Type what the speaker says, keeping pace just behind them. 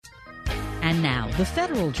And now, The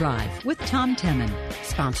Federal Drive with Tom Temin.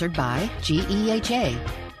 Sponsored by GEHA.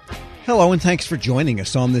 Hello, and thanks for joining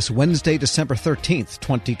us on this Wednesday, December 13th,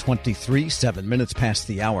 2023, 7 minutes past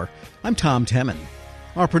the hour. I'm Tom Temin.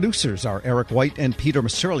 Our producers are Eric White and Peter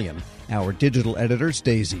Masurlian. Our digital editors,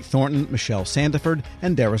 Daisy Thornton, Michelle Sandiford,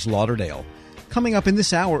 and Darius Lauderdale. Coming up in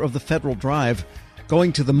this hour of The Federal Drive,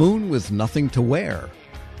 going to the moon with nothing to wear.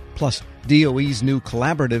 Plus, DOE's new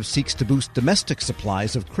collaborative seeks to boost domestic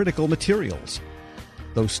supplies of critical materials.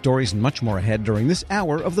 Those stories and much more ahead during this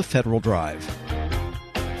hour of The Federal Drive.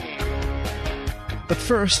 But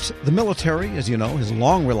first, the military, as you know, has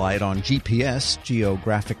long relied on GPS,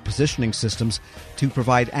 geographic positioning systems, to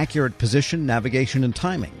provide accurate position, navigation, and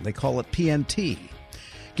timing. They call it PNT.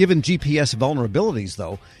 Given GPS vulnerabilities,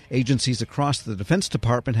 though, agencies across the Defense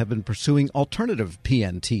Department have been pursuing alternative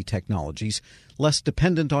PNT technologies, less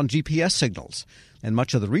dependent on GPS signals. And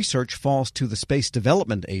much of the research falls to the Space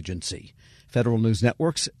Development Agency. Federal News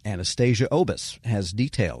Network's Anastasia Obis has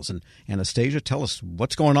details. And Anastasia, tell us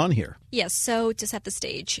what's going on here. Yes, so to set the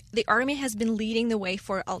stage, the Army has been leading the way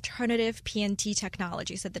for alternative PNT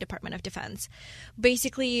technologies at the Department of Defense.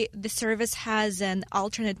 Basically, the service has an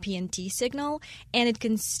alternate PNT signal, and it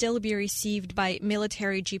can still be received by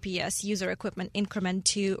military GPS user equipment increment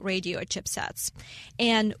 2 radio chipsets.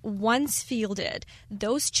 And once fielded,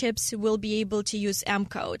 those chips will be able to use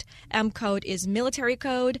M-code. M-code is military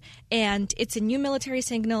code, and it's a new military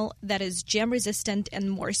signal that is jam-resistant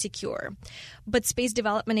and more secure. But Space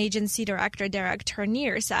Development Agency Director Derek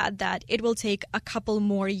Turnier said that it will take a couple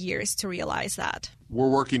more years to realize that. We're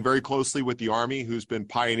working very closely with the Army, who's been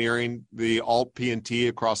pioneering the alt PNT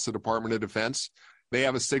across the Department of Defense. They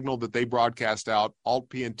have a signal that they broadcast out, alt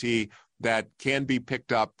PNT, that can be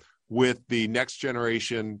picked up with the next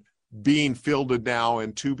generation being fielded now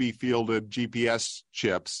and to be fielded GPS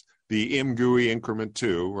chips, the MGUI increment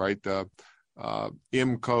 2, right? The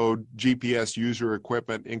M-code GPS user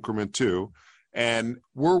equipment increment 2. And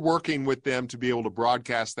we're working with them to be able to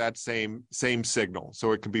broadcast that same signal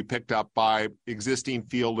so it can be picked up by existing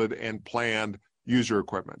fielded and planned user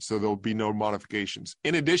equipment. So there'll be no modifications.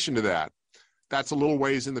 In addition to that, that's a little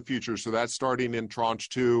ways in the future. So that's starting in Tranche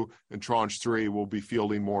 2 and Tranche 3. We'll be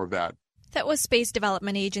fielding more of that. That was Space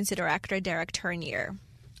Development Agency Director Derek Turnier.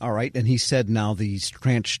 All right, and he said now these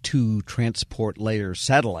Tranche 2 transport layer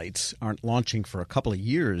satellites aren't launching for a couple of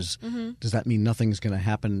years. Mm-hmm. Does that mean nothing's going to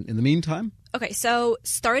happen in the meantime? Okay, so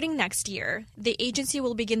starting next year, the agency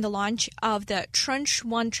will begin the launch of the Tranche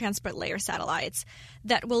 1 transport layer satellites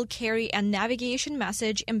that will carry a navigation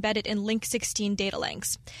message embedded in Link 16 data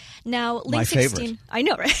links. Now, Link My 16, favorite. I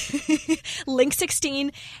know, right? Link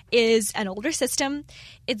 16 is an older system.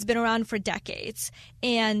 It's been around for decades,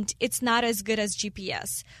 and it's not as good as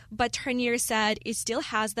GPS. But Turnier said it still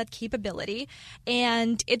has that capability,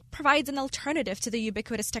 and it provides an alternative to the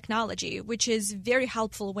ubiquitous technology, which is very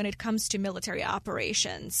helpful when it comes to military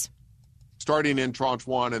operations. Starting in Tranche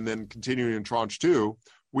 1 and then continuing in Tranche 2,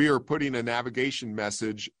 we are putting a navigation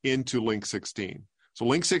message into Link 16. So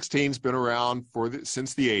Link 16's been around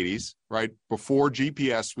since the 80s, right? Before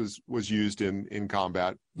GPS was used in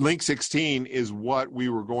combat. Link 16 is what we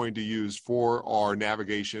were going to use for our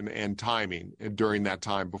navigation and timing during that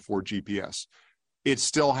time before GPS. It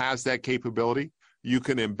still has that capability. You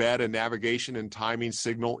can embed a navigation and timing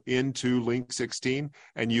signal into Link 16,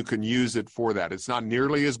 and you can use it for that. It's not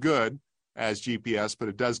nearly as good as GPS, but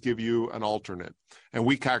it does give you an alternate. And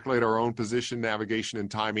we calculate our own position, navigation,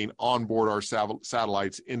 and timing on board our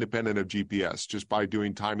satellites independent of GPS, just by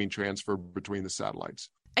doing timing transfer between the satellites.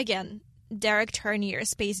 Again, Derek Turnier,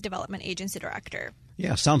 Space Development Agency Director.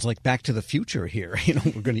 Yeah, sounds like Back to the Future here. You know,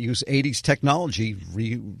 we're going to use 80s technology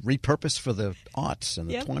repurposed for the aughts and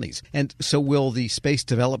the 20s. And so will the Space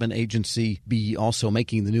Development Agency be also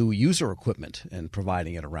making the new user equipment and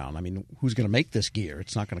providing it around? I mean, who's going to make this gear?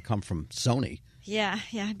 It's not going to come from Sony. Yeah,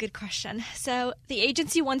 good question. So the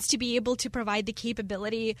agency wants to be able to provide the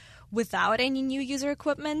capability without any new user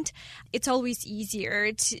equipment. It's always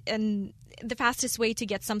easier and the fastest way to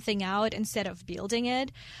get something out instead of building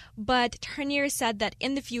it. But Turnier said that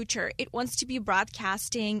in the future, it wants to be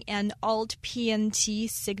broadcasting an alt PNT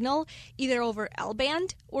signal either over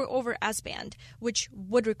L-band or over S-band, which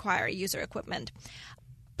would require user equipment.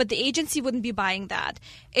 But the agency wouldn't be buying that.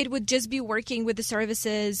 It would just be working with the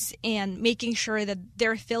services and making sure that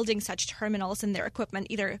they're fielding such terminals in their equipment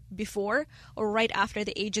either before or right after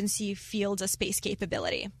the agency fields a space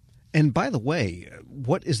capability. And by the way,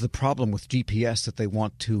 what is the problem with GPS that they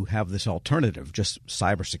want to have this alternative? Just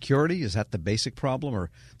cybersecurity? Is that the basic problem, or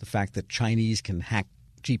the fact that Chinese can hack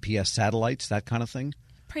GPS satellites, that kind of thing?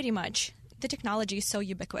 Pretty much. the technology is so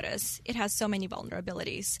ubiquitous. It has so many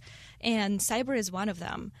vulnerabilities, and cyber is one of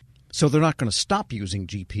them. So they're not going to stop using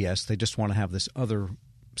GPS. They just want to have this other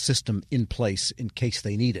system in place in case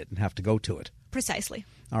they need it and have to go to it. Precisely.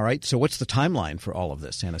 All right. So what's the timeline for all of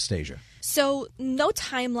this, Anastasia? So no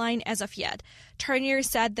timeline as of yet. Turnier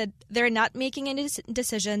said that they're not making any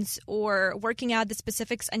decisions or working out the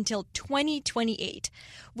specifics until 2028,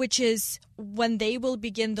 which is when they will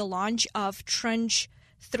begin the launch of Tranche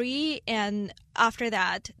 3 and after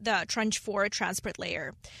that, the Tranche 4 transport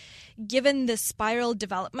layer. Given the spiral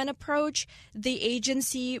development approach, the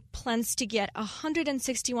agency plans to get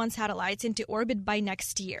 161 satellites into orbit by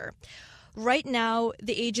next year. Right now,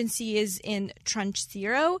 the agency is in Tranche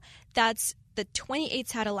 0. That's the 28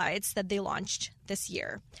 satellites that they launched this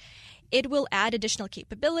year. It will add additional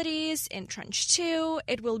capabilities in Tranche 2.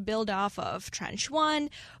 It will build off of Tranche 1.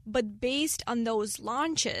 But based on those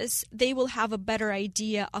launches, they will have a better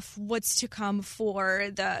idea of what's to come for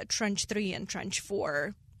the Tranche 3 and Tranche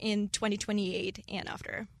 4 in 2028 and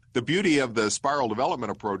after. The beauty of the spiral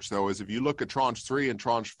development approach, though, is if you look at Tranche 3 and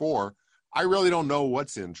Tranche 4, I really don't know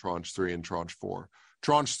what's in Tranche 3 and Tranche 4.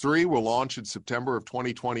 Tranche 3 will launch in September of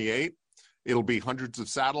 2028. It'll be hundreds of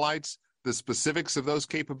satellites. The specifics of those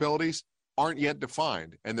capabilities aren't yet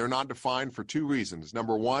defined, and they're not defined for two reasons.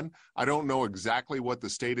 Number one, I don't know exactly what the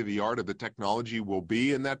state of the art of the technology will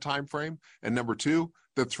be in that time frame. And number two,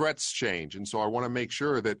 the threats change. And so I want to make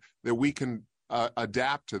sure that we can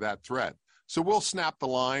adapt to that threat. So we'll snap the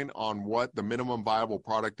line on what the minimum viable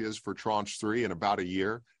product is for Tranche 3 in about a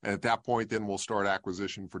year. And at that point, then we'll start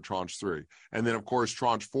acquisition for Tranche 3. And then, of course,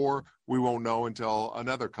 Tranche 4, we won't know until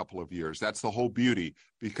another couple of years. That's the whole beauty,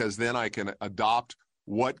 because then I can adopt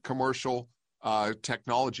what commercial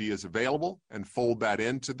technology is available and fold that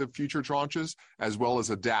into the future tranches, as well as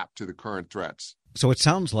adapt to the current threats. So it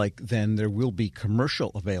sounds like then there will be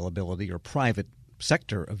commercial availability or private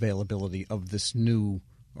sector availability of this new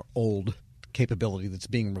or old capability that's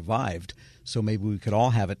being revived. So maybe we could all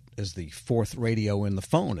have it as the fourth radio in the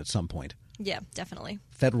phone at some point. Yeah, definitely.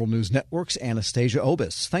 Federal News Network's Anastasia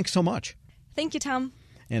Obis. Thanks so much. Thank you, Tom.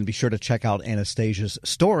 And be sure to check out Anastasia's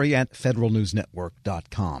story at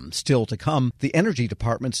federalnewsnetwork.com. Still to come, the Energy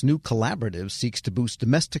Department's new collaborative seeks to boost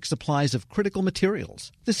domestic supplies of critical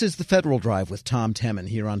materials. This is the Federal Drive with Tom Temin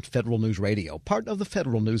here on Federal News Radio, part of the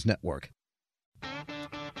Federal News Network.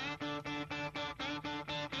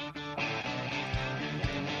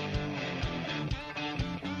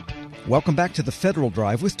 Welcome back to the Federal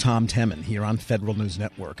Drive with Tom Temin here on Federal News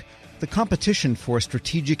Network. The competition for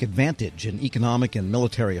strategic advantage in economic and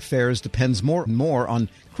military affairs depends more and more on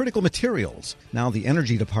critical materials. Now the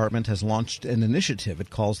Energy Department has launched an initiative it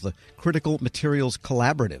calls the Critical Materials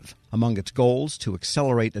Collaborative. Among its goals, to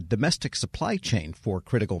accelerate a domestic supply chain for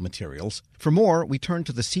critical materials. For more, we turn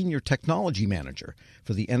to the Senior Technology Manager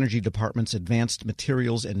for the Energy Department's Advanced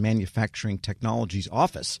Materials and Manufacturing Technologies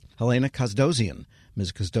Office, Helena Kazdosian.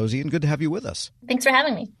 Ms. Kazdosian, good to have you with us. Thanks for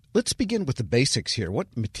having me. Let's begin with the basics here.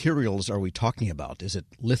 What materials are we talking about? Is it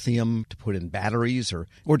lithium to put in batteries,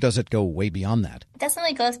 or does it go way beyond that? It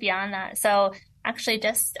definitely goes beyond that. So actually,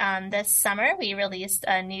 just this summer, we released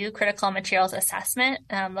a new critical materials assessment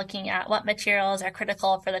looking at what materials are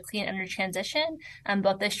critical for the clean energy transition,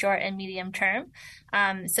 both the short and medium term.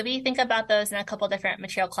 So we think about those in a couple different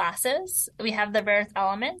material classes. We have the rare earth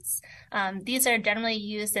elements. These are generally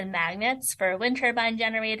used in magnets for wind turbine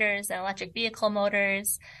generators and electric vehicle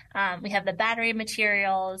motors. We have the battery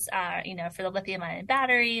materials, for the lithium-ion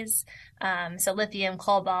batteries. So lithium,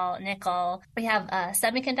 cobalt, nickel. We have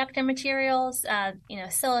semiconductor materials,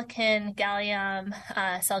 silicon, gallium,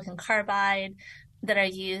 silicon carbide that are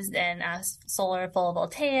used in solar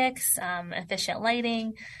photovoltaics, efficient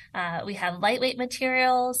lighting. We have lightweight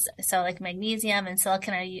materials, so like magnesium and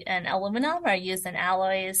silicon and aluminum are used in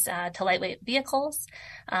alloys to lightweight vehicles.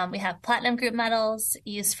 We have platinum group metals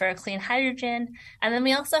used for clean hydrogen. And then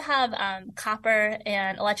we also have copper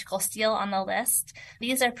and electrical steel on the list.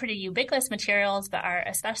 These are pretty ubiquitous materials, but are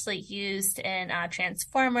especially used in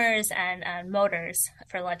transformers and motors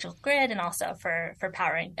for electrical grid and also for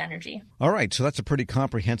powering energy. All right, so that's a pretty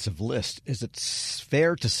comprehensive list. Is it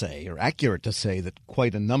fair to say or accurate to say that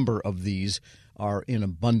quite a number of these are in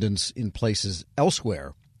abundance in places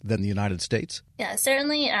elsewhere than the United States? Yeah,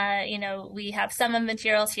 certainly, we have some of the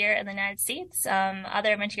materials here in the United States.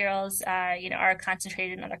 Other materials, are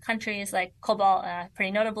concentrated in other countries, like cobalt,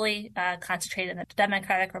 pretty notably concentrated in the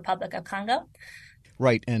Democratic Republic of Congo.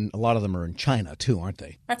 Right, and a lot of them are in China, too, aren't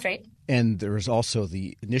they? That's right. And there is also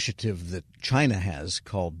the initiative that China has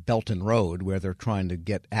called Belt and Road, where they're trying to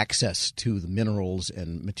get access to the minerals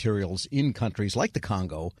and materials in countries like the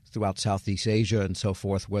Congo, throughout Southeast Asia and so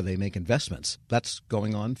forth, where they make investments. That's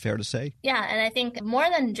going on, fair to say? Yeah, and I think more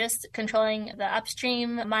than just controlling the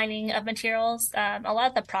upstream mining of materials, a lot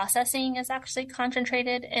of the processing is actually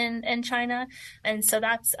concentrated in China. And so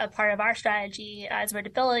that's a part of our strategy as we're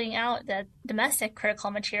building out the domestic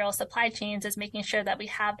critical material supply chains, is making sure that we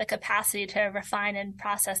have the capacity to refine and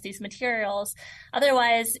process these materials.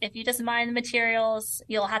 Otherwise, if you just mine the materials,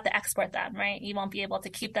 you'll have to export them, right? You won't be able to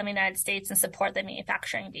keep them in the United States and support the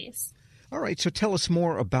manufacturing base. All right, so tell us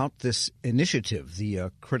more about this initiative,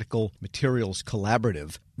 the Critical Materials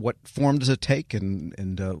Collaborative. What form does it take, and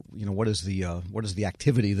what is the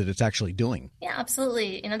activity that it's actually doing? Yeah,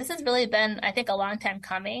 absolutely. This has really been, I think, a long time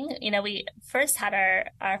coming. We first had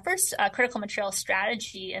our first critical materials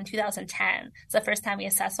strategy in 2010. It's the first time we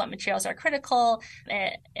assessed what materials are critical.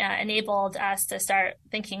 It enabled us to start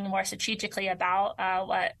thinking more strategically about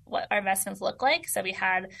what our investments look like. So we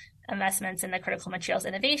had investments in the Critical Materials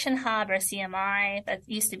Innovation Hub, or CMI, that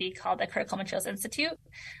used to be called the Critical Materials Institute.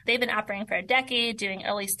 They've been operating for a decade, doing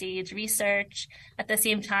early stage research. At the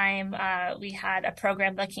same time, we had a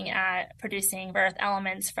program looking at producing rare earth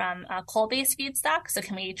elements from coal-based feedstock. So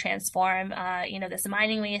can we transform, this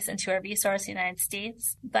mining waste into a resource in the United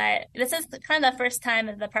States? But this is kind of the first time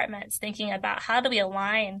the department's thinking about how do we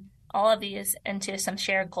align all of these into some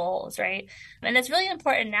shared goals, right? And it's really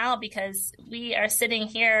important now because we are sitting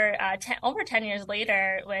here over 10 years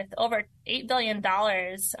later with over $8 billion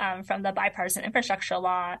from the bipartisan infrastructure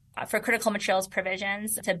law for critical materials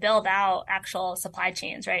provisions to build out actual supply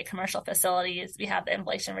chains, right? Commercial facilities. We have the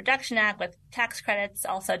Inflation Reduction Act with tax credits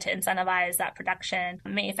also to incentivize that production,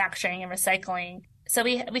 manufacturing, and recycling. So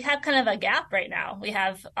we have kind of a gap right now. We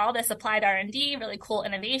have all this applied R&D, really cool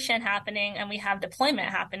innovation happening, and we have deployment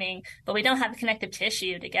happening, but we don't have the connective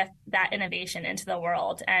tissue to get that innovation into the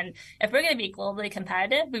world. And if we're going to be globally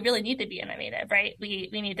competitive, we really need to be innovative, right? We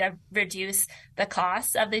need to reduce the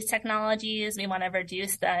costs of these technologies. We want to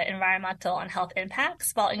reduce the environmental and health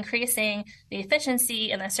impacts while increasing the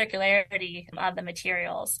efficiency and the circularity of the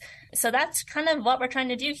materials. So that's kind of what we're trying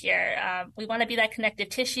to do here. We want to be that connective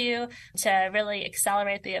tissue to really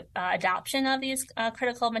accelerate the adoption of these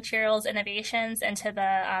critical materials innovations into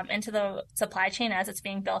the supply chain as it's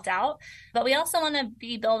being built out. But we also want to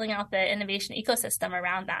be building out the innovation ecosystem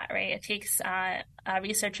around that, right? It takes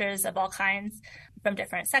researchers of all kinds from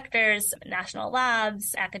different sectors, national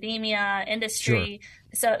labs, academia, industry.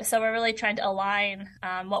 Sure. So we're really trying to align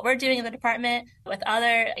what we're doing in the department with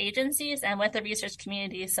other agencies and with the research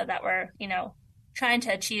community so that we're, trying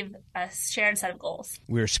to achieve a shared set of goals.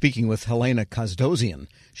 We're speaking with Helena Kazdosian.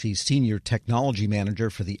 She's Senior Technology Manager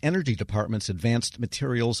for the Energy Department's Advanced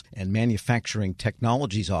Materials and Manufacturing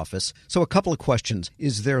Technologies Office. So a couple of questions.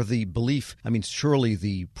 Is there the belief, surely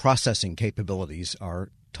the processing capabilities are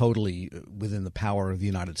totally within the power of the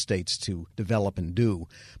United States to develop and do.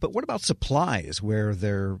 But what about supplies where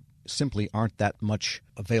there simply aren't that much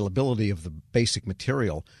availability of the basic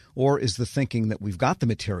material? Or is the thinking that we've got the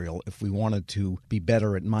material, if we wanted to be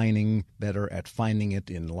better at mining, better at finding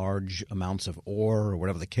it in large amounts of ore or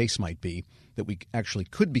whatever the case might be, that we actually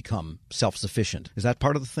could become self-sufficient? Is that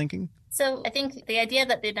part of the thinking? So I think the idea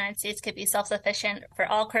that the United States could be self-sufficient for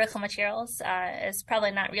all critical materials is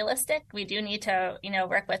probably not realistic. We do need to,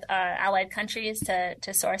 work with allied countries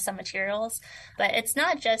to source some materials. But it's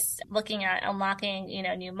not just looking at unlocking,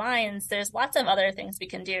 new mines. There's lots of other things we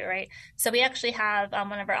can do, right? So we actually have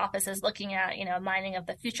one of our offices looking at, Mining of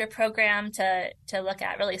the Future program to look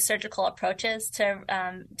at really surgical approaches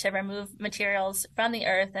to remove materials from the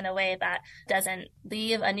earth in a way that doesn't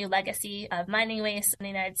leave a new legacy of mining waste in the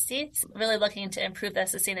United States. Really looking to improve the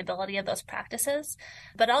sustainability of those practices,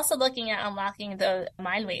 but also looking at unlocking the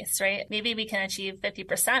mine waste, right? Maybe we can achieve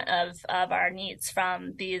 50% of our needs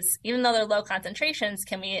from these, even though they're low concentrations.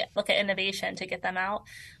 Can we look at innovation to get them out?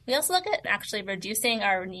 We also look at actually reducing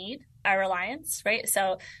our reliance, right?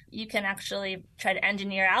 So you can actually try to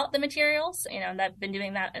engineer out the materials, and I've been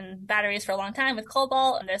doing that in batteries for a long time with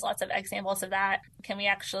cobalt, and there's lots of examples of that. Can we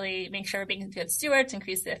actually make sure we're being good stewards,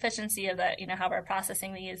 increase the efficiency of how we're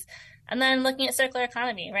processing these? And then looking at circular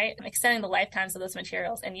economy, right? Extending the lifetimes of those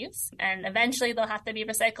materials in use. And eventually they'll have to be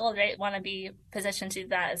recycled, right? Want to be positioned to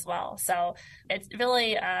that as well. So it's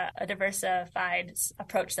really a diversified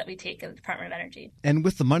approach that we take in the Department of Energy. And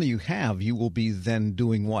with the money you have, you will be then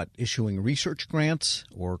doing what? Issuing research grants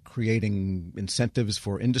or creating incentives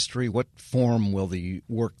for industry? What form will the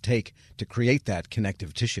work take to create that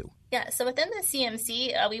connective tissue? Yeah, so within the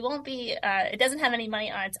CMC, we won't be, it doesn't have any money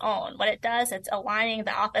on its own. What it does, it's aligning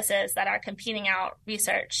the offices that are competing out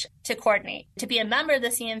research to coordinate. To be a member of the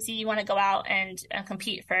CMC, you want to go out and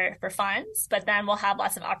compete for funds, but then we'll have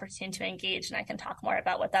lots of opportunity to engage, and I can talk more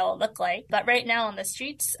about what that will look like. But right now on the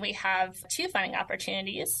streets, we have two funding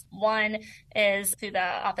opportunities. One is through the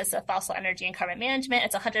Office of Fossil Energy and Carbon Management.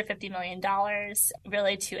 It's $150 million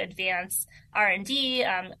really to advance R&D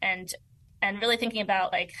and really thinking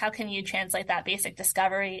about like how can you translate that basic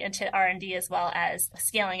discovery into R&D as well as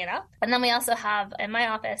scaling it up. And then we also have in my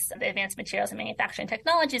office, the Advanced Materials and Manufacturing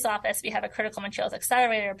Technologies office, we have a Critical Materials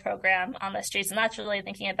Accelerator program on the streets, and that's really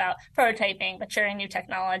thinking about prototyping, maturing new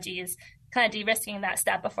technologies, kind of de-risking that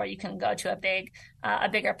step before you can go to a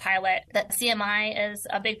bigger pilot. That CMI is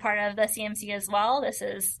a big part of the CMC as well. This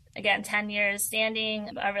is, again, 10 years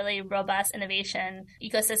standing, a really robust innovation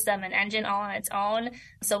ecosystem and engine all on its own.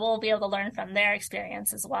 So we'll be able to learn from their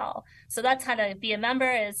experience as well. So that's how to be a member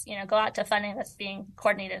is, go out to funding that's being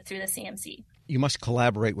coordinated through the CMC. You must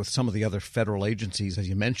collaborate with some of the other federal agencies, as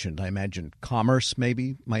you mentioned. I imagine Commerce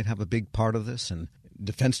maybe might have a big part of this, and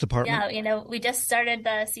Defense Department? Yeah, we just started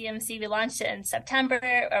the CMC. We launched it in September,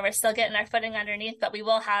 or we're still getting our footing underneath, but we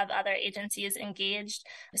will have other agencies engaged.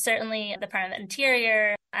 Certainly the Department of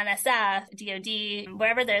Interior, NSF, DOD,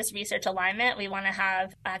 wherever there's research alignment, we want to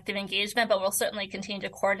have active engagement, but we'll certainly continue to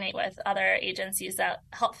coordinate with other agencies that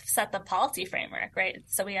help set the policy framework, right?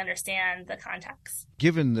 So we understand the context.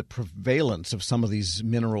 Given the prevalence of some of these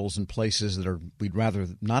minerals in places that we'd rather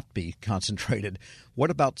not be concentrated, what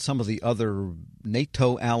about some of the other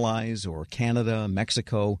NATO allies or Canada,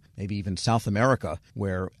 Mexico, maybe even South America,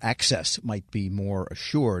 where access might be more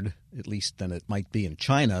assured, at least than it might be in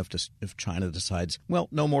China if China decides, well,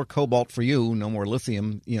 no more cobalt for you, no more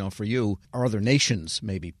lithium, for you? Are other nations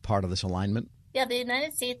maybe part of this alignment? Yeah, the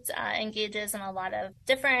United States engages in a lot of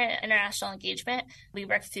different international engagement. We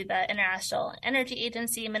work through the International Energy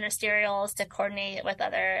Agency ministerials to coordinate with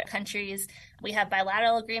other countries. We have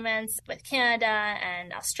bilateral agreements with Canada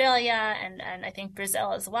and Australia and I think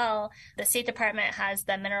Brazil as well. The State Department has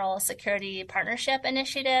the Mineral Security Partnership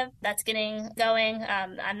Initiative that's getting going.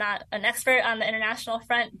 I'm not an expert on the international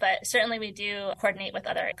front, but certainly we do coordinate with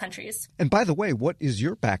other countries. And by the way, what is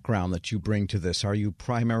your background that you bring to this? Are you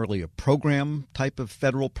primarily a program type of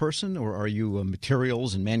federal person, or are you a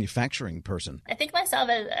materials and manufacturing person? I think myself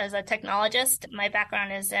as a technologist. My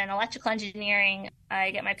background is in electrical engineering.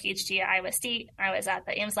 I get my PhD at Iowa State. I was at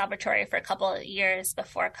the Ames laboratory for a couple of years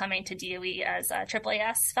before coming to DOE as a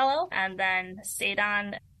AAAS fellow, and then stayed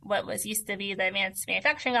on what was used to be the Advanced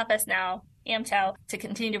Manufacturing Office, now AMTO, to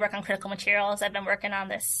continue to work on critical materials. I've been working on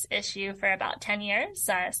this issue for about 10 years.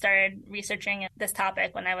 I started researching this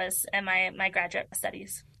topic when I was in my graduate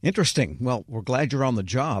studies. Interesting. Well, we're glad you're on the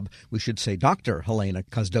job. We should say Dr. Helena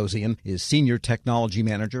Kazdosian is Senior Technology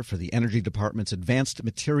Manager for the Energy Department's Advanced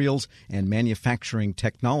Materials and Manufacturing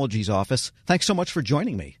Technologies Office. Thanks so much for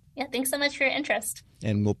joining me. Yeah, thanks so much for your interest.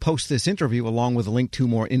 And we'll post this interview along with a link to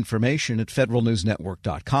more information at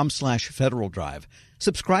federalnewsnetwork.com/Federal Drive.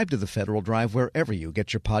 Subscribe to the Federal Drive wherever you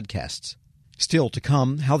get your podcasts. Still to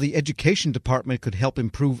come, how the Education Department could help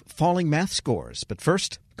improve falling math scores. But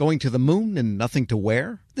first, going to the moon and nothing to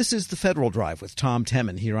wear? This is the Federal Drive with Tom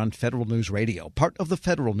Temin here on Federal News Radio, part of the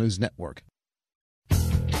Federal News Network.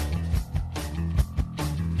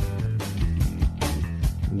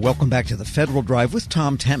 Welcome back to the Federal Drive with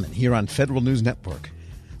Tom Temin here on Federal News Network.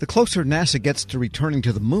 The closer NASA gets to returning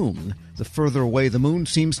to the moon, the further away the moon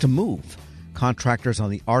seems to move. Contractors on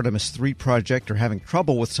the Artemis 3 project are having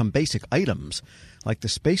trouble with some basic items, like the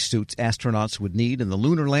spacesuits astronauts would need and the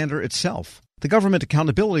lunar lander itself. The Government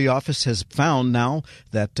Accountability Office has found now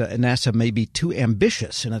that NASA may be too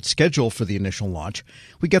ambitious in its schedule for the initial launch.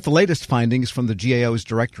 We get the latest findings from the GAO's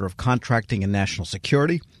Director of Contracting and National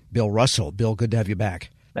Security, Bill Russell. Bill, good to have you back.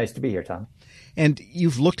 Nice to be here, Tom. And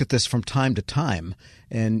you've looked at this from time to time,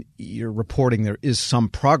 and you're reporting there is some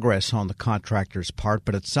progress on the contractor's part,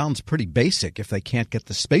 but it sounds pretty basic if they can't get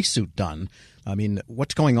the spacesuit done. I mean,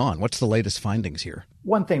 what's going on? What's the latest findings here?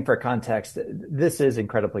 One thing for context, this is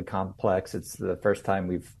incredibly complex. It's the first time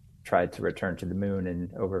we've tried to return to the moon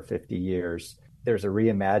in over 50 years. There's a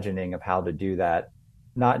reimagining of how to do that,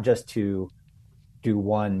 not just to do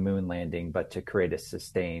one moon landing, but to create a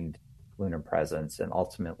sustained lunar presence and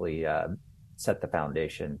ultimately set the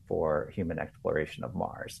foundation for human exploration of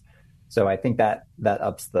Mars. So I think that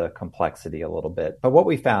ups the complexity a little bit. But what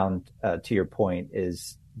we found, to your point,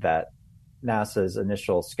 is that NASA's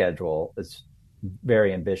initial schedule is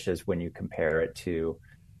very ambitious when you compare it to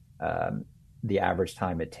the average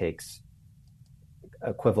time it takes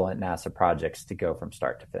equivalent NASA projects to go from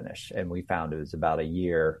start to finish. And we found it was about a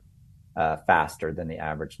year faster than the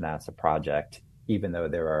average NASA project, even though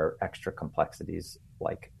there are extra complexities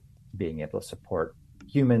like being able to support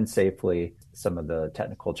humans safely, some of the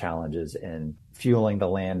technical challenges in fueling the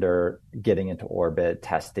lander, getting into orbit,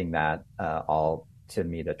 testing that, all to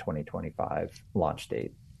meet a 2025 launch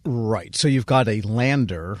date. Right. So you've got a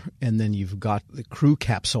lander, and then you've got the crew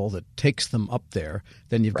capsule that takes them up there.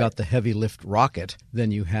 Then you've got the heavy lift rocket. Then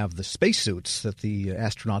you have the spacesuits that the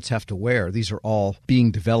astronauts have to wear. These are all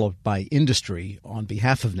being developed by industry on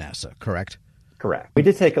behalf of NASA, correct? Correct. We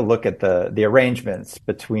did take a look at the arrangements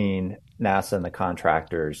between NASA and the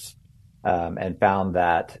contractors, and found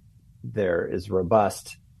that there is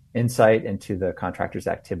robust insight into the contractors'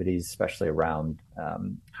 activities, especially around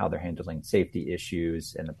how they're handling safety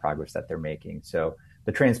issues and the progress that they're making. So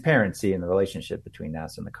the transparency and the relationship between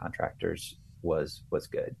NASA and the contractors was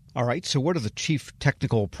good. All right. So what are the chief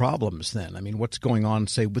technical problems then? I mean, what's going on,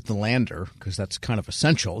 say, with the lander? Because that's kind of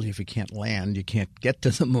essential. If you can't land, you can't get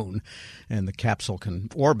to the moon, and the capsule can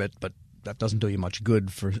orbit, but that doesn't do you much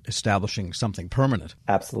good for establishing something permanent.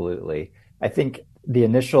 Absolutely. I think the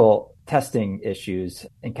initial testing issues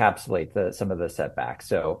encapsulate some of the setbacks.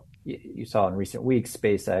 So you saw in recent weeks,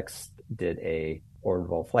 SpaceX did a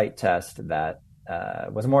orbital flight test that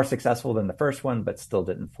was more successful than the first one, but still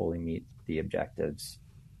didn't fully meet the objectives.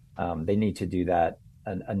 They need to do that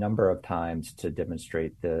a number of times to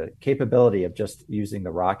demonstrate the capability of just using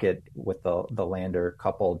the rocket with the lander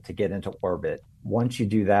coupled to get into orbit. Once you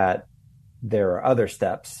do that, there are other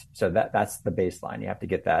steps. So that's the baseline. You have to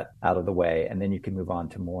get that out of the way, and then you can move on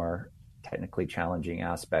to more technically challenging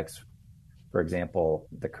aspects. For example,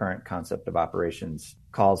 the current concept of operations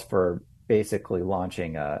calls for basically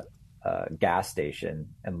launching a gas station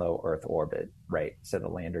in low Earth orbit, right? So the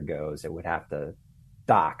lander goes, it would have to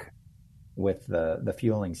dock with the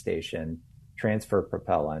fueling station, transfer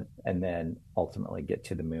propellant, and then ultimately get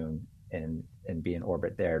to the moon and be in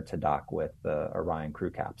orbit there to dock with the Orion crew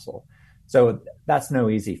capsule. So that's no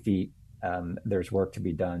easy feat. There's work to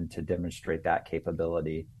be done to demonstrate that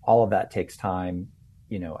capability. All of that takes time.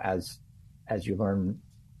 You know, as you learn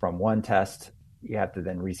from one test, you have to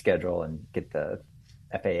then reschedule and get the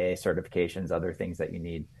FAA certifications, other things that you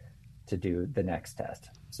need to do the next test.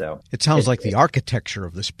 So it sounds like the architecture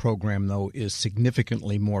of this program, though, is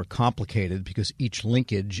significantly more complicated because each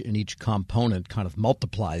linkage and each component kind of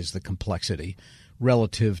multiplies the complexity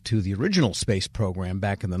relative to the original space program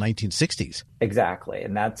back in the 1960s. Exactly.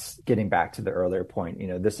 And that's getting back to the earlier point. You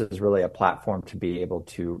know, this is really a platform to be able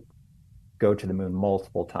to go to the moon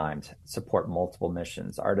multiple times, support multiple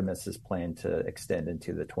missions. Artemis is planned to extend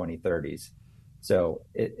into the 2030s. So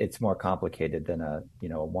it's more complicated than a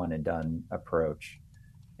one and done approach.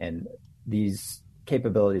 And these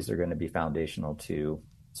capabilities are going to be foundational to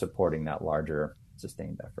supporting that larger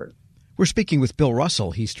sustained effort. We're speaking with Bill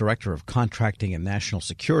Russell. He's Director of Contracting and National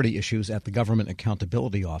Security Issues at the Government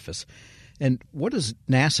Accountability Office. And what does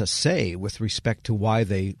NASA say with respect to why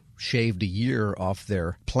they shaved a year off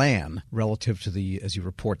their plan relative to the, as you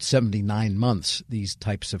report, 79 months these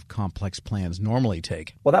types of complex plans normally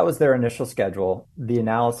take? Well, that was their initial schedule. The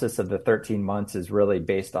analysis of the 13 months is really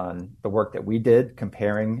based on the work that we did,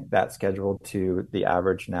 comparing that schedule to the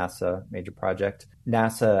average NASA major project.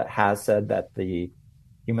 NASA has said that the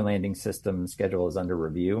Human Landing System schedule is under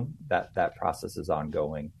review. That process is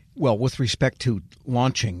ongoing. Well, with respect to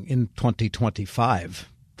launching in 2025,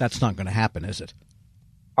 that's not going to happen, is it?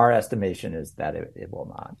 Our estimation is that it will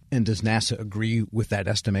not. And does NASA agree with that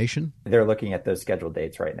estimation? They're looking at those scheduled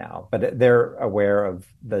dates right now, but they're aware of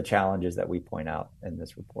the challenges that we point out in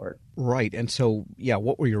this report. Right. And so,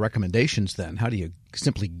 what were your recommendations then? How do you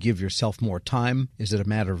simply give yourself more time? Is it a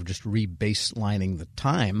matter of just rebaselining the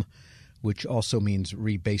time, which also means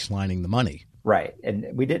rebaselining the money? Right. And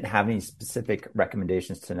we didn't have any specific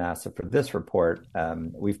recommendations to NASA for this report.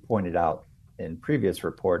 We've pointed out in previous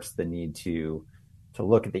reports the need to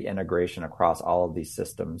look at the integration across all of these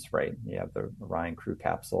systems, right? You have the Orion crew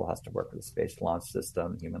capsule has to work with the Space Launch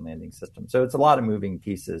System, Human Landing System. So it's a lot of moving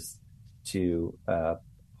pieces to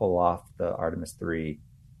pull off the Artemis 3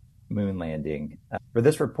 moon landing. For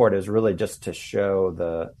this report is really just to show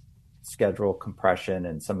the schedule compression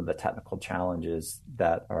and some of the technical challenges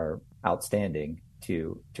that are outstanding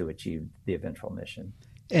to achieve the eventual mission.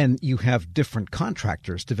 And you have different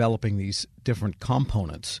contractors developing these different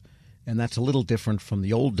components. And that's a little different from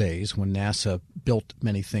the old days when NASA built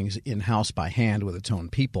many things in-house by hand with its own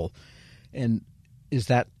people. And is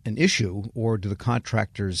that an issue, or do the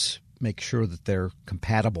contractors make sure that they're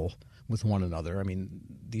compatible with one another? I mean,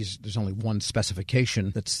 there's only one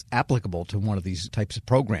specification that's applicable to one of these types of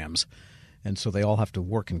programs. And so they all have to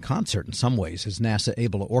work in concert in some ways. Is NASA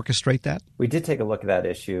able to orchestrate that? We did take a look at that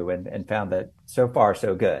issue and found that so far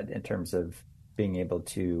so good in terms of being able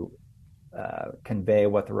to convey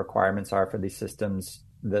what the requirements are for these systems.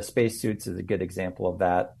 The spacesuits is a good example of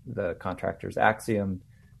that. The contractor's Axiom.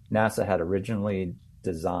 NASA had originally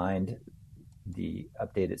designed the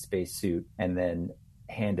updated spacesuit and then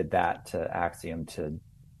handed that to Axiom to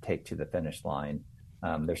take to the finish line.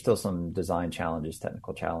 There's still some design challenges,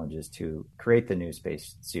 technical challenges to create the new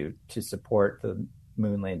spacesuit to support the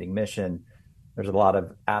moon landing mission. There's a lot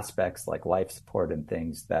of aspects like life support and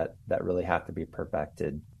things that really have to be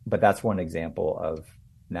perfected. But that's one example of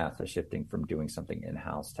NASA shifting from doing something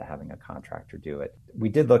in-house to having a contractor do it. We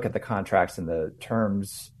did look at the contracts and the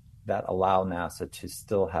terms that allow NASA to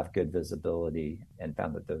still have good visibility and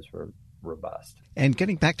found that those were robust. And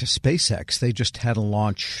getting back to SpaceX, they just had a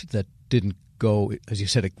launch that didn't go, as you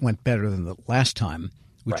said, it went better than the last time,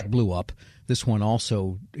 which blew up. This one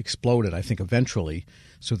also exploded, I think, eventually.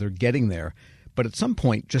 So they're getting there. But at some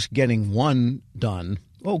point, just getting one done,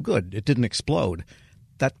 oh, good, it didn't explode.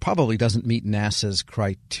 That probably doesn't meet NASA's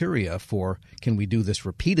criteria for can we do this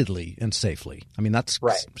repeatedly and safely. I mean, that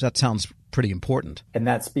sounds pretty important. And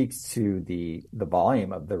that speaks to the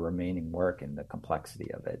volume of the remaining work and the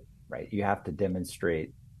complexity of it, right? You have to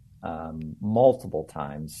demonstrate multiple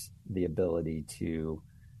times the ability to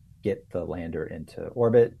get the lander into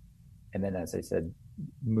orbit. And then, as I said,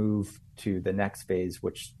 move to the next phase,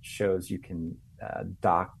 which shows you can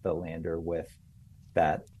dock the lander with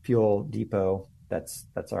that fuel depot that's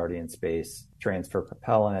already in space, transfer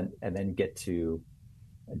propellant, and then get to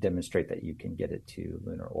demonstrate that you can get it to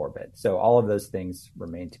lunar orbit. So all of those things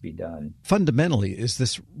remain to be done. Fundamentally, is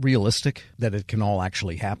this realistic that it can all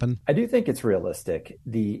actually happen? I do think it's realistic.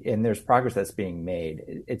 And there's progress that's being made.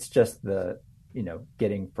 It's just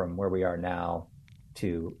getting from where we are now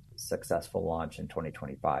to successful launch in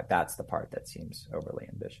 2025. That's the part that seems overly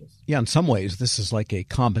ambitious. Yeah, in some ways, this is like a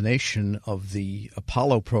combination of the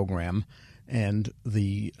Apollo program and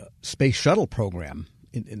the Space Shuttle program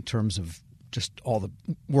in terms of just all the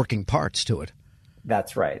working parts to it.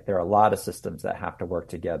 That's right. There are a lot of systems that have to work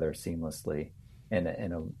together seamlessly in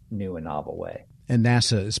a new and novel way. And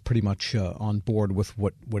NASA is pretty much on board with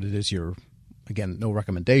what it is you're, again, no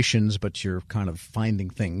recommendations, but you're kind of finding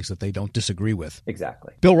things that they don't disagree with.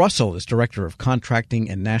 Exactly. Bill Russell is Director of Contracting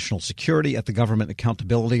and National Security at the Government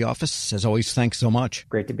Accountability Office. As always, thanks so much.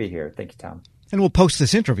 Great to be here. Thank you, Tom. And we'll post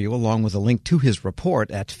this interview along with a link to his report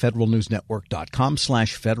at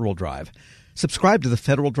federalnewsnetwork.com/Federal Drive. Subscribe to the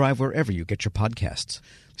Federal Drive wherever you get your podcasts.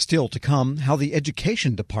 Still to come, how the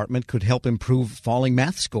Education Department could help improve falling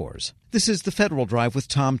math scores. This is the Federal Drive with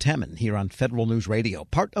Tom Temin here on Federal News Radio,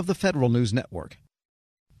 part of the Federal News Network.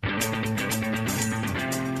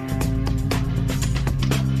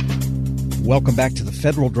 Welcome back to the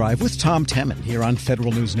Federal Drive with Tom Temin here on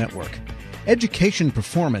Federal News Network. Education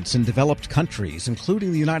performance in developed countries,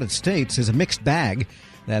 including the United States, is a mixed bag.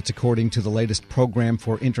 That's according to the latest Program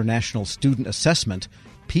for International Student Assessment,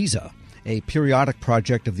 PISA, a periodic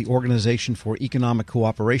project of the Organization for Economic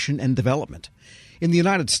Cooperation and Development. In the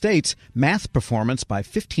United States, math performance by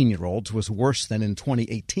 15-year-olds was worse than in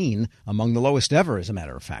 2018, among the lowest ever, as a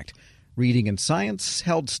matter of fact. Reading and science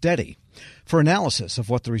held steady. For analysis of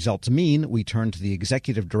what the results mean, we turn to the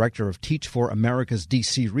Executive Director of Teach for America's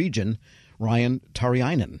D.C. region, Ryan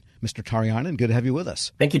Tariainen. Mr. Tariainen, good to have you with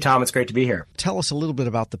us. Thank you, Tom. It's great to be here. Tell us a little bit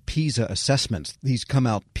about the PISA assessments. These come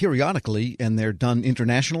out periodically, and they're done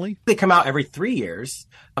internationally? They come out every 3 years.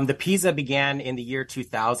 The PISA began in the year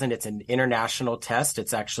 2000. It's an international test.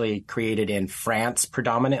 It's actually created in France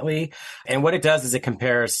predominantly. And what it does is it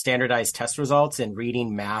compares standardized test results in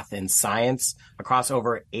reading, math, and science across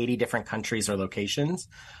over 80 different countries or locations.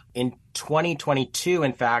 In 2022,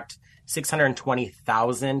 in fact,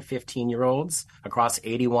 620,000 15-year-olds across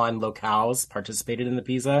 81 locales participated in the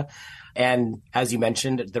PISA. And as you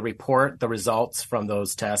mentioned, the results from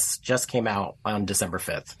those tests just came out on December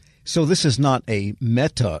 5th. So this is not a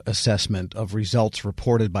meta-assessment of results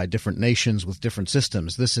reported by different nations with different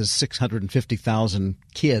systems. This is 650,000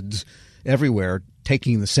 kids everywhere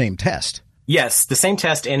taking the same test. Yes, the same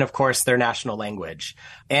test in, of course, their national language.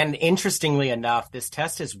 And interestingly enough, this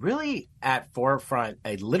test is really at forefront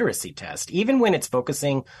a literacy test, even when it's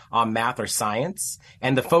focusing on math or science.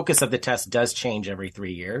 And the focus of the test does change every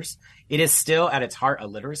 3 years. It is still at its heart a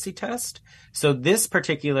literacy test. So this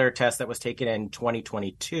particular test that was taken in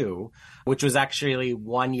 2022, which was actually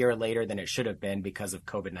 1 year later than it should have been because of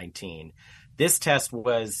COVID-19, this test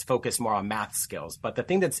was focused more on math skills. But the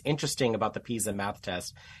thing that's interesting about the PISA math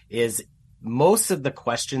test is most of the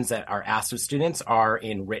questions that are asked of students are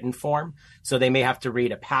in written form. So they may have to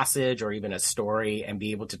read a passage or even a story and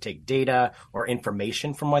be able to take data or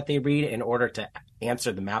information from what they read in order to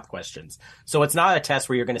answer the math questions. So it's not a test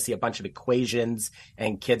where you're going to see a bunch of equations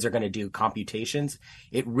and kids are going to do computations.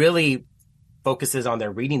 It really focuses on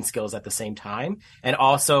their reading skills at the same time and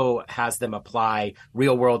also has them apply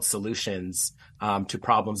real world solutions to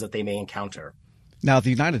problems that they may encounter. Now,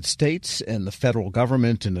 the United States and the federal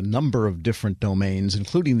government in a number of different domains,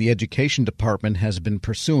 including the education department, has been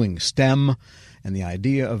pursuing STEM and the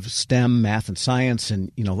idea of STEM, math and science.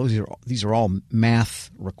 And, these are all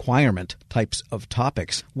math requirement types of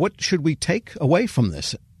topics. What should we take away from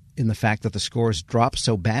this in the fact that the scores dropped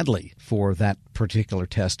so badly for that particular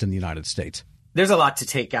test in the United States? There's a lot to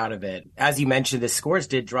take out of it. As you mentioned, the scores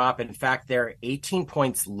did drop. In fact, they're 18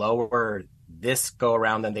 points lower this go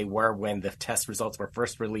around than they were when the test results were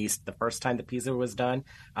first released the first time the PISA was done.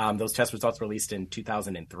 Those test results were released in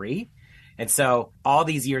 2003. And so all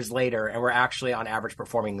these years later, and we're actually on average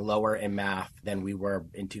performing lower in math than we were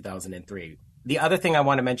in 2003. The other thing I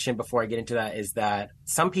want to mention before I get into that is that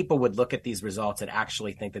some people would look at these results and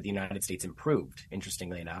actually think that the United States improved,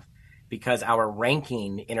 interestingly enough, because our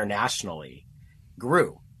ranking internationally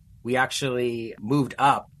grew. We actually moved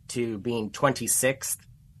up to being 26th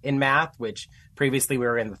in math, which previously we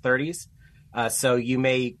were in the 30s. So you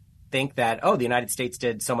may think that, the United States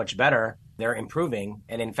did so much better, they're improving.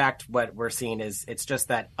 And in fact, what we're seeing is it's just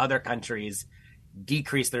that other countries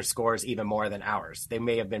decrease their scores even more than ours. They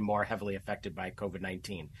may have been more heavily affected by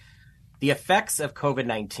COVID-19. The effects of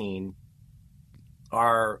COVID-19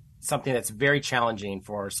 are something that's very challenging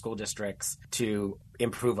for school districts to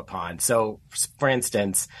improve upon. So, for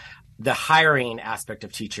instance, the hiring aspect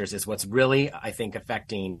of teachers is what's really, I think,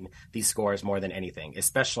 affecting these scores more than anything,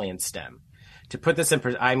 especially in STEM. To put this in,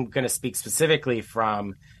 I'm going to speak specifically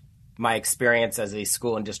from my experience as a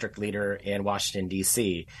school and district leader in Washington,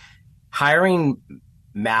 D.C. Hiring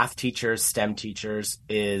math teachers, STEM teachers,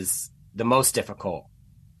 is the most difficult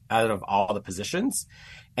out of all the positions.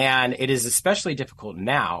 And it is especially difficult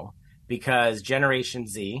now because Generation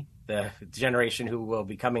Z, the generation who will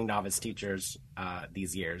be becoming novice teachers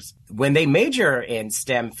these years, when they major in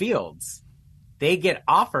STEM fields, they get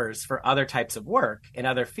offers for other types of work in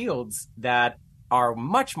other fields that are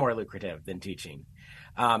much more lucrative than teaching.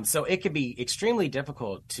 So it can be extremely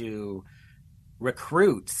difficult to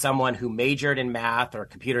recruit someone who majored in math or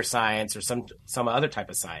computer science or some other type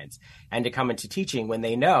of science and to come into teaching when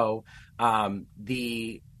they know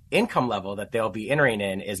the income level that they'll be entering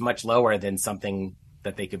in is much lower than something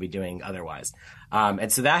that they could be doing otherwise.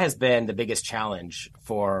 And so that has been the biggest challenge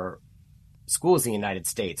for schools in the United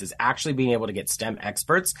States, is actually being able to get STEM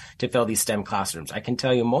experts to fill these STEM classrooms. I can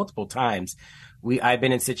tell you multiple times, I had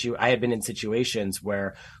been in situations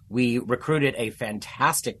where we recruited a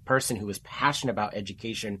fantastic person who was passionate about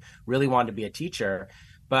education, really wanted to be a teacher,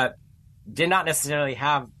 but did not necessarily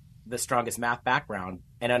have the strongest math background.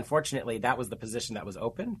 And unfortunately, that was the position that was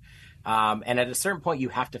open. And at a certain point, you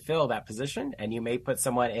have to fill that position, and you may put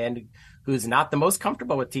someone in who's not the most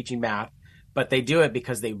comfortable with teaching math, but they do it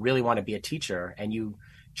because they really want to be a teacher. And you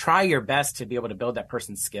try your best to be able to build that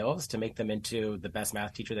person's skills to make them into the best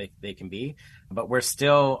math teacher they can be. But we're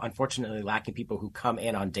still, unfortunately, lacking people who come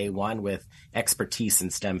in on day one with expertise in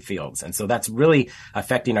STEM fields. And so that's really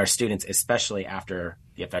affecting our students, especially after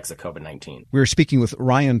the effects of COVID-19. We're speaking with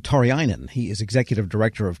Ryan Toriainen. He is Executive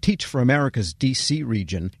Director of Teach for America's D.C.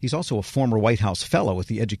 region. He's also a former White House Fellow with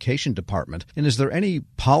the Education Department. And is there any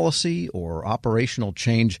policy or operational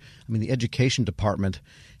change? I mean, the Education Department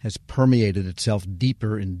has permeated itself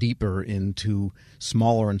deeper and deeper into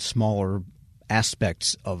smaller and smaller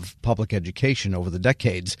aspects of public education over the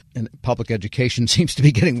decades. And public education seems to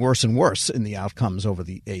be getting worse and worse in the outcomes over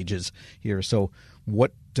the ages here. So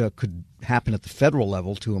what could happen at the federal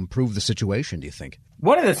level to improve the situation, do you think?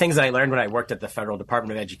 One of the things that I learned when I worked at the Federal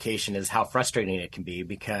Department of Education is how frustrating it can be,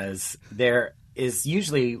 because there is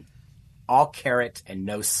usually all carrot and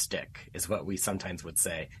no stick, is what we sometimes would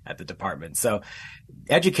say at the department. So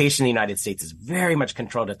education in the United States is very much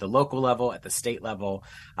controlled at the local level, at the state level,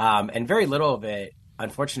 and very little of it,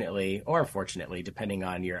 unfortunately, or fortunately, depending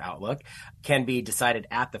on your outlook, can be decided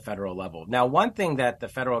at the federal level. Now, one thing that the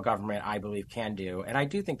federal government, I believe, can do, and I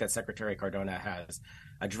do think that Secretary Cardona has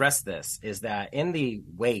addressed this, is that in the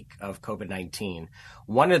wake of COVID-19,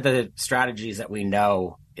 one of the strategies that we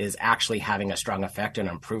know is actually having a strong effect on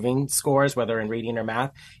improving scores, whether in reading or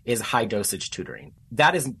math, is high dosage tutoring.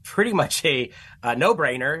 That is pretty much a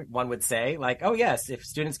no-brainer, one would say. Like, oh yes, if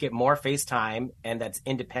students get more face time and that's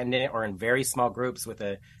independent or in very small groups with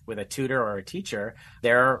a tutor or a teacher,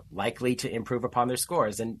 they're likely to improve upon their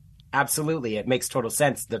scores. And Absolutely. It makes total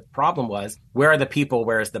sense. The problem was, where are the people?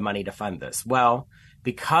 Where is the money to fund this? Well,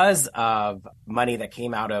 because of money that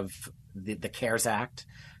came out of the CARES Act,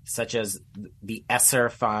 such as the ESSER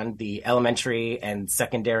fund, the Elementary and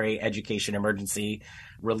Secondary Education Emergency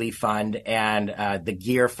Relief Fund, and the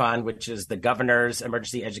GEAR fund, which is the Governor's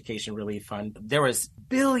Emergency Education Relief Fund. There was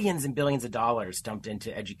billions and billions of dollars dumped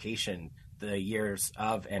into education the years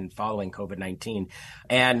of and following COVID-19.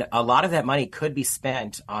 And a lot of that money could be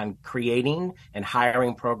spent on creating and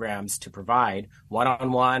hiring programs to provide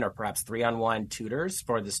one-on-one or perhaps three-on-one tutors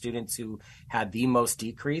for the students who had the most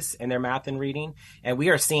decrease in their math and reading. And we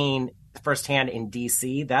are seeing firsthand in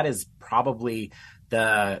DC, that is probably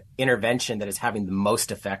the intervention that is having the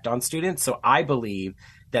most effect on students. So I believe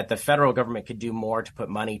that the federal government could do more to put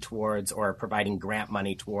money towards, or providing grant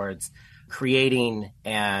money towards, creating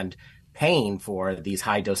and paying for these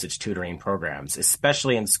high dosage tutoring programs,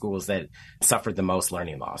 especially in schools that suffered the most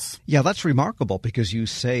learning loss. Yeah, that's remarkable, because you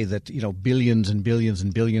say that, billions and billions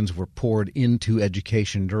and billions were poured into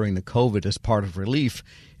education during the COVID as part of relief.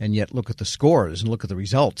 And yet look at the scores and look at the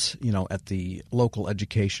results, at the local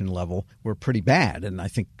education level were pretty bad. And I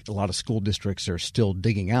think a lot of school districts are still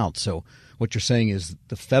digging out. So what you're saying is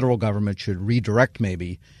the federal government should redirect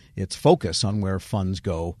maybe its focus on where funds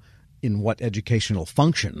go in what educational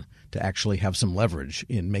function to actually have some leverage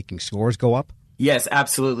in making scores go up? Yes,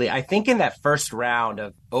 absolutely. I think in that first round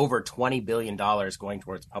of over $20 billion going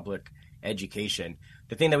towards public education,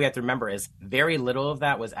 the thing that we have to remember is very little of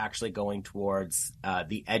that was actually going towards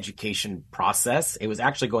the education process. It was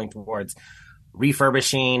actually going towards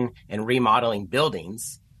refurbishing and remodeling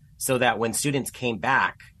buildings so that when students came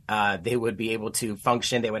back, they would be able to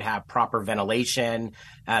function. They would have proper ventilation.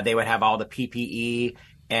 They would have all the PPE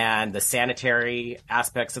and the sanitary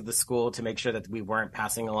aspects of the school to make sure that we weren't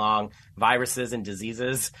passing along viruses and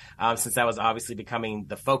diseases, since that was obviously becoming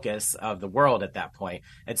the focus of the world at that point.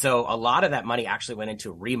 And so a lot of that money actually went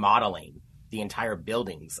into remodeling the entire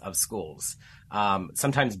buildings of schools,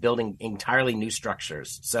 sometimes building entirely new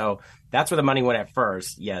structures. So that's where the money went at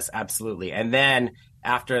first. Yes, absolutely. And then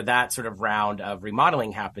after that sort of round of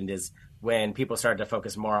remodeling happened is when people started to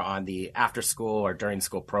focus more on the after school or during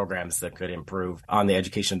school programs that could improve on the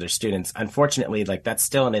education of their students. Unfortunately, that's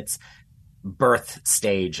still in its birth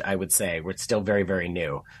stage, I would say. We're still very, very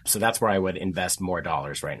new. So that's where I would invest more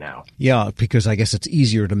dollars right now. Yeah, because I guess it's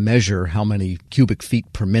easier to measure how many cubic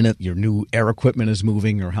feet per minute your new air equipment is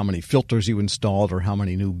moving, or how many filters you installed, or how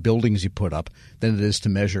many new buildings you put up, than it is to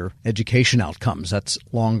measure education outcomes. That's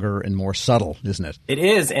longer and more subtle, isn't it? It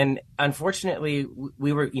is. And unfortunately,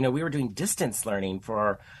 we were doing distance learning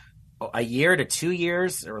for a year to 2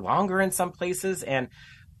 years or longer in some places. And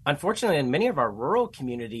unfortunately, in many of our rural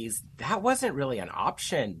communities, that wasn't really an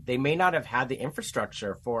option. They may not have had the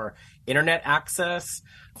infrastructure for internet access,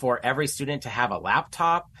 for every student to have a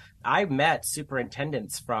laptop. I met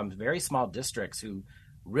superintendents from very small districts who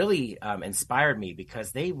really inspired me,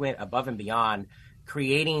 because they went above and beyond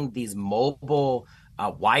creating these mobile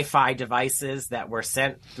Wi-Fi devices that were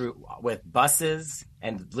sent through with buses,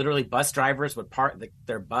 and literally bus drivers would park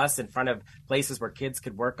their bus in front of places where kids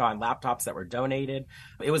could work on laptops that were donated.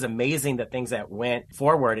 It was amazing the things that went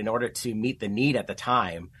forward in order to meet the need at the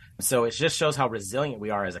time. So it just shows how resilient we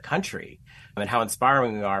are as a country and how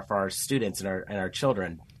inspiring we are for our students and our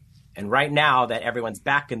children. And right now that everyone's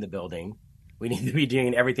back in the building, we need to be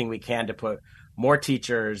doing everything we can to put more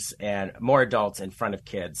teachers and more adults in front of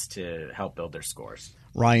kids to help build their scores.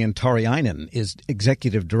 Ryan Tariainen is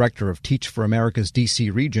Executive Director of Teach for America's D.C.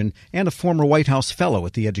 region and a former White House Fellow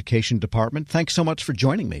at the Education Department. Thanks so much for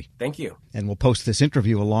joining me. Thank you. And we'll post this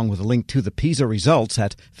interview along with a link to the PISA results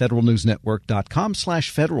at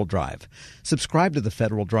federalnewsnetwork.com/Federal Drive. Subscribe to the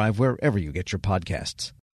Federal Drive wherever you get your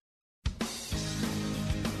podcasts.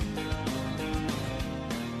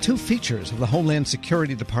 Two features of the Homeland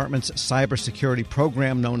Security Department's cybersecurity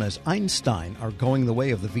program known as Einstein are going the way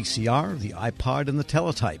of the VCR, the iPod, and the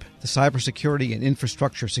teletype. The Cybersecurity and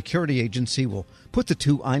Infrastructure Security Agency will put the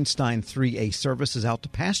two Einstein 3A services out to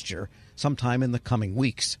pasture sometime in the coming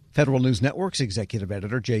weeks. Federal News Network's executive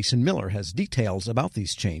editor Jason Miller has details about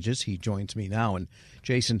these changes. He joins me now. And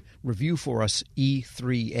Jason, review for us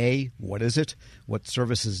E3A. What is it? What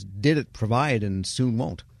services did it provide and soon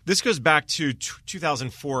won't? This goes back to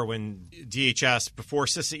 2004 when DHS, before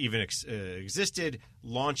CISA even existed,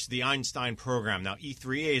 launched the Einstein program. Now,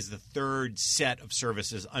 E3A is the third set of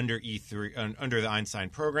services under under the Einstein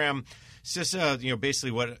program. CISA, basically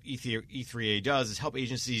what E3A does is help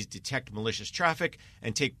agencies detect malicious traffic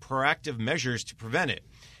and take proactive measures to prevent it.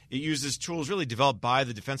 It uses tools really developed by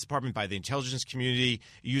the Defense Department, by the intelligence community.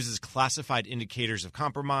 It uses classified indicators of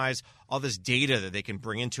compromise, all this data that they can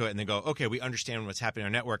bring into it, and they go, okay, we understand what's happening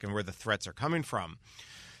on our network and where the threats are coming from.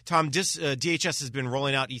 Tom, DHS has been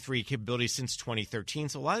rolling out E3 capabilities since 2013,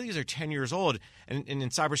 so a lot of these are 10 years old. And in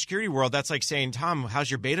cybersecurity world, that's like saying, Tom, how's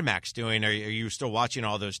your Betamax doing? Are you still watching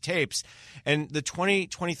all those tapes? And the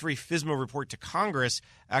 2023 FISMA report to Congress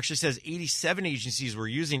actually says 87 agencies were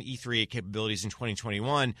using E3A capabilities in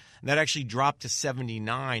 2021, and that actually dropped to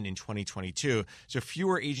 79 in 2022. So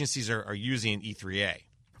fewer agencies are using E3A.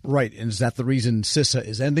 Right. And is that the reason CISA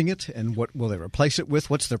is ending it? And what will they replace it with?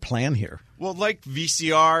 What's their plan here? Well, like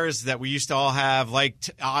VCRs that we used to all have, like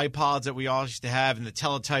iPods that we all used to have, and the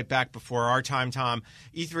teletype back before our time, Tom,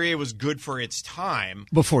 E3A was good for its time.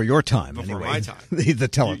 Before your time, Before anyway. my time. The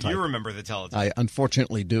teletype. You remember the teletype. I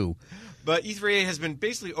unfortunately do. But E3A has been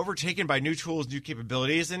basically overtaken by new tools, new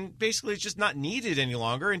capabilities, and basically it's just not needed any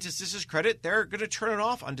longer. And to CISA's credit, they're going to turn it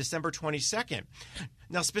off on December 22nd.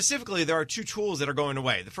 Now, specifically, there are two tools that are going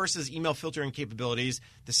away. The first is email filtering capabilities.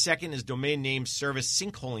 The second is domain name service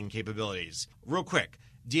sinkholing capabilities. Real quick,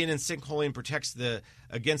 DNS sinkholing protects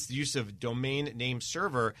against the use of domain name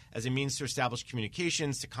server as a means to establish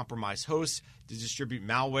communications, to compromise hosts, to distribute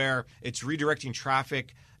malware. It's redirecting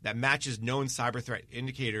traffic that matches known cyber threat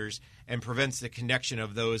indicators and prevents the connection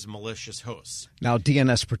of those malicious hosts. Now,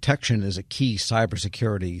 DNS protection is a key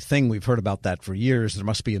cybersecurity thing. We've heard about that for years. There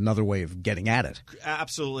must be another way of getting at it.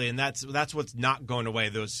 Absolutely, and that's what's not going away,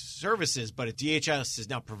 those services. But DHS is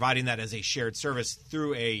now providing that as a shared service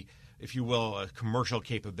through if you will, a commercial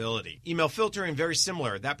capability. Email filtering, very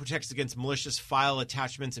similar. That protects against malicious file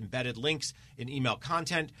attachments, embedded links in email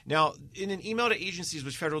content. Now, in an email to agencies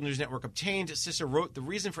which Federal News Network obtained, CISA wrote the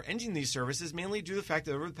reason for ending these services mainly due to the fact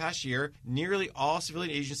that over the past year, nearly all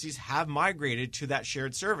civilian agencies have migrated to that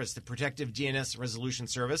shared service, the Protective DNS Resolution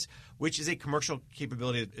Service, which is a commercial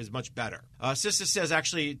capability that is much better. CISA says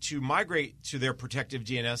actually to migrate to their Protective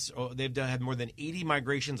DNS, they've had more than 80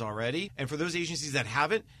 migrations already. And for those agencies that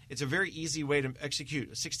haven't, it's a very easy way to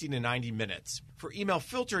execute, 60 to 90 minutes. For email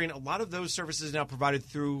filtering, a lot of those services are now provided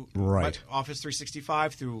through Office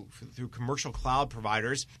 365, through commercial cloud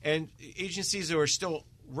providers. And agencies who are still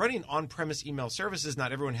running on-premise email services,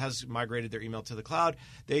 not everyone has migrated their email to the cloud.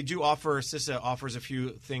 They do CISA offers a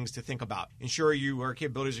few things to think about. Ensure your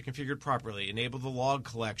capabilities are configured properly. Enable the log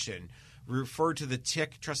collection. Refer to the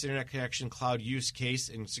TIC, Trusted Internet Connection Cloud use case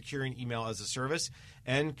in securing email as a service,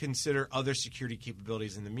 and consider other security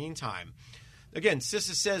capabilities in the meantime. Again,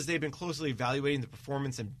 CISA says they've been closely evaluating the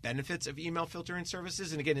performance and benefits of email filtering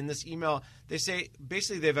services. And again, in this email, they say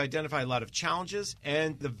basically they've identified a lot of challenges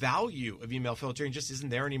and the value of email filtering just isn't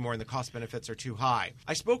there anymore and the cost benefits are too high.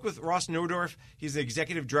 I spoke with Ross Nodorf. He's the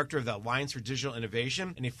executive director of the Alliance for Digital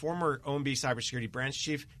Innovation and a former OMB cybersecurity branch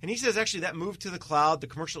chief. And he says actually that move to the cloud, the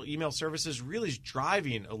commercial email services, really is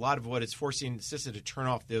driving a lot of what is forcing CISA to turn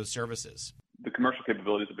off those services. The commercial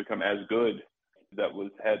capabilities have become as good that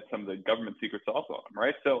had some of the government secret sauce on them,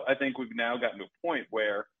 right? So I think we've now gotten to a point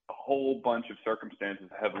where a whole bunch of circumstances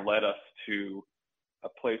have led us to a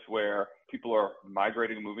place where people are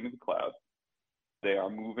migrating and moving to the cloud. They are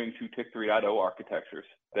moving to TIC 3.0 architectures.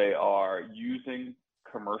 They are using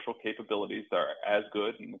commercial capabilities that are as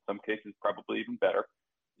good, and in some cases probably even better.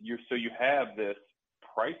 So you have this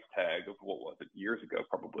price tag of, what was it, years ago,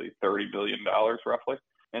 probably $30 billion roughly,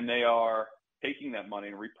 and they are taking that money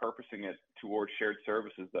and repurposing it towards shared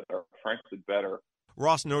services that are frankly better.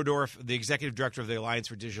 Ross Nodorf, the executive director of the Alliance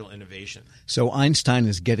for Digital Innovation. So Einstein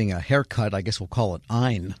is getting a haircut. I guess we'll call it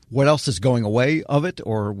Ein. What else is going away of it,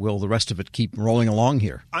 or will the rest of it keep rolling along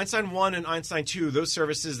here? Einstein 1 and Einstein 2, those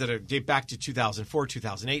services that date back to 2004,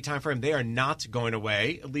 2008 timeframe, they are not going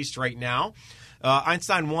away, at least right now.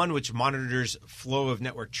 Einstein 1, which monitors flow of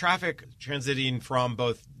network traffic transiting from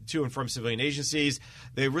both to and from civilian agencies.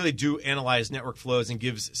 They really do analyze network flows and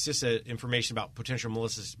gives CISA information about potential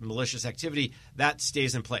malicious activity. That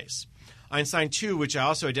stays in place. Einstein 2, which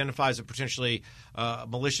also identifies a potentially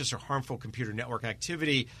malicious or harmful computer network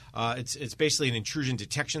activity, it's basically an intrusion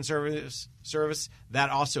detection service. That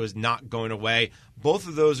also is not going away. Both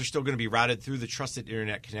of those are still going to be routed through the Trusted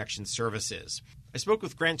Internet Connection services. I spoke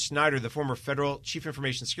with Grant Schneider, the former federal chief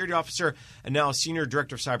information security officer and now senior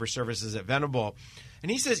director of cyber services at Venable.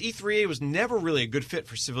 And he says E3A was never really a good fit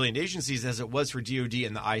for civilian agencies as it was for DoD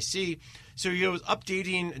and the IC. So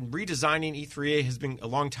updating and redesigning E3A has been a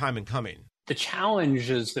long time in coming. The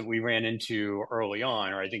challenges that we ran into early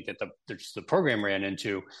on, or I think that the program ran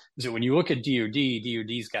into, is that when you look at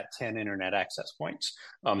DoD's got 10 internet access points.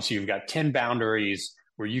 So you've got 10 boundaries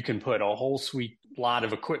where you can put a whole suite lot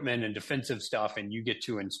of equipment and defensive stuff, and you get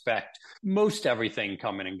to inspect most everything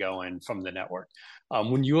coming and going from the network.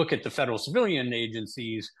 When you look at the federal civilian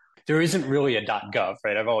agencies, there isn't really a .gov,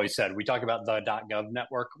 right? I've always said, we talk about the .gov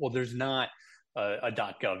network. Well, there's not a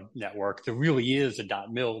 .gov network. There really is a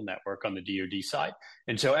 .mil network on the DoD side.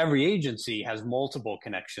 And so every agency has multiple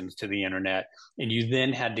connections to the internet, and you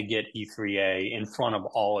then had to get E3A in front of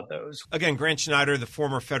all of those. Again, Grant Schneider, the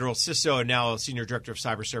former federal CISO and now Senior Director of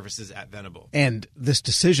Cyber Services at Venable. And this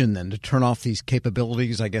decision then to turn off these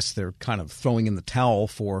capabilities, I guess they're kind of throwing in the towel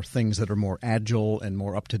for things that are more agile and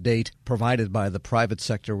more up-to-date provided by the private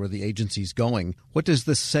sector where the agency's going. What does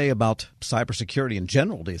this say about cybersecurity in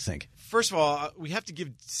general, do you think? First of all, we have to give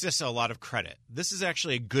CISA a lot of credit. This is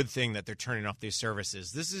actually a good thing that they're turning off these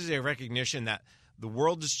services. This is a recognition that the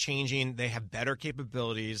world is changing. They have better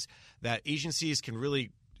capabilities, that agencies can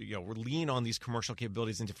really lean on these commercial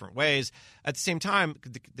capabilities in different ways. At the same time,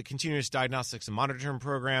 the Continuous Diagnostics and Monitoring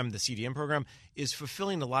Program, the CDM program, is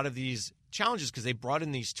fulfilling a lot of these challenges because they brought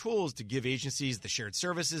in these tools to give agencies the shared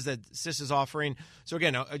services that CISA is offering. So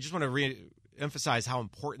again, I just want to emphasize how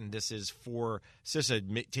important this is for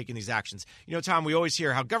CISA taking these actions. Tom, we always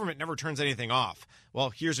hear how government never turns anything off.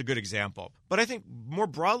 Well, here's a good example. But I think more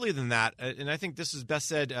broadly than that, and I think this is best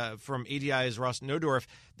said from ADI's Ross Nodorf,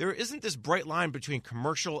 there isn't this bright line between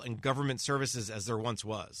commercial and government services as there once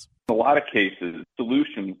was. In a lot of cases,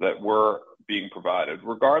 solutions that were being provided,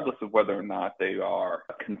 regardless of whether or not they are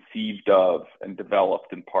conceived of and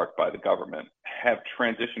developed in part by the government, have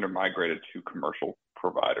transitioned or migrated to commercial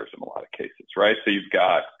providers in a lot of cases, right? So you've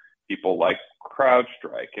got people like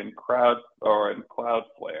CrowdStrike and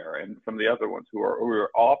Cloudflare and some of the other ones who are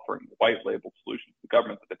offering white label solutions to the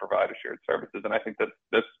government that they provide as shared services. And I think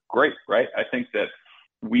that's great, right? I think that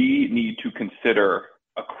we need to consider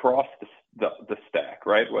across the stack,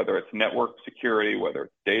 right? Whether it's network security, whether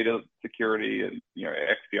it's data security and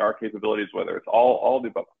XDR capabilities, whether it's all the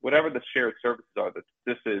above, whatever the shared services are that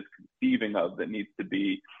this is conceiving of that needs to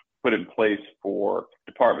be put in place for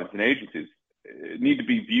departments and agencies, need to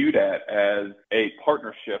be viewed as a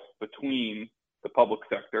partnership between the public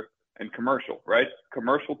sector and commercial, right?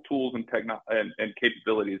 Commercial tools and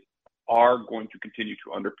capabilities are going to continue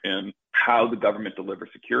to underpin how the government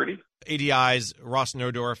delivers security. ADI's Ross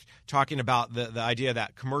Nodorf talking about the idea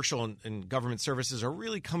that commercial and government services are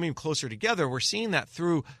really coming closer together. We're seeing that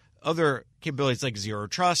through other capabilities like Zero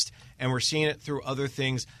Trust, and we're seeing it through other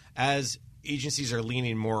things as agencies are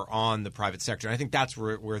leaning more on the private sector. And I think that's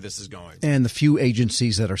where this is going. And the few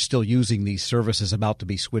agencies that are still using these services about to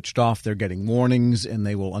be switched off, they're getting warnings, and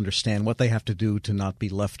they will understand what they have to do to not be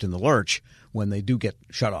left in the lurch when they do get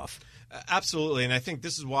shut off. Absolutely. And I think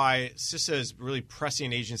this is why CISA is really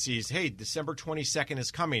pressing agencies, hey, December 22nd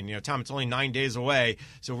is coming. Tom, it's only 9 days away.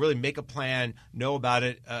 So really make a plan, know about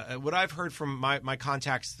it. What I've heard from my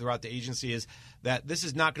contacts throughout the agency is that this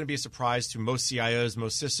is not going to be a surprise to most CIOs,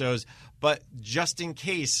 most CISOs, but just in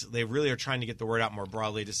case, they really are trying to get the word out more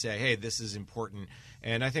broadly to say, hey, this is important.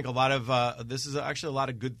 And I think a lot of this is actually a lot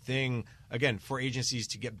of good thing, again, for agencies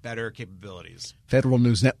to get better capabilities. Federal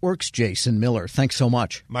News Network's Jason Miller. Thanks so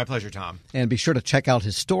much. My pleasure, Tom. And be sure to check out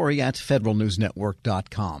his story at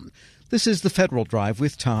federalnewsnetwork.com. This is the Federal Drive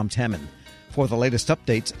with Tom Temin. For the latest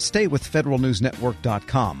updates, stay with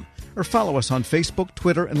federalnewsnetwork.com or follow us on Facebook,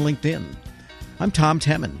 Twitter, and LinkedIn. I'm Tom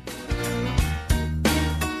Temin.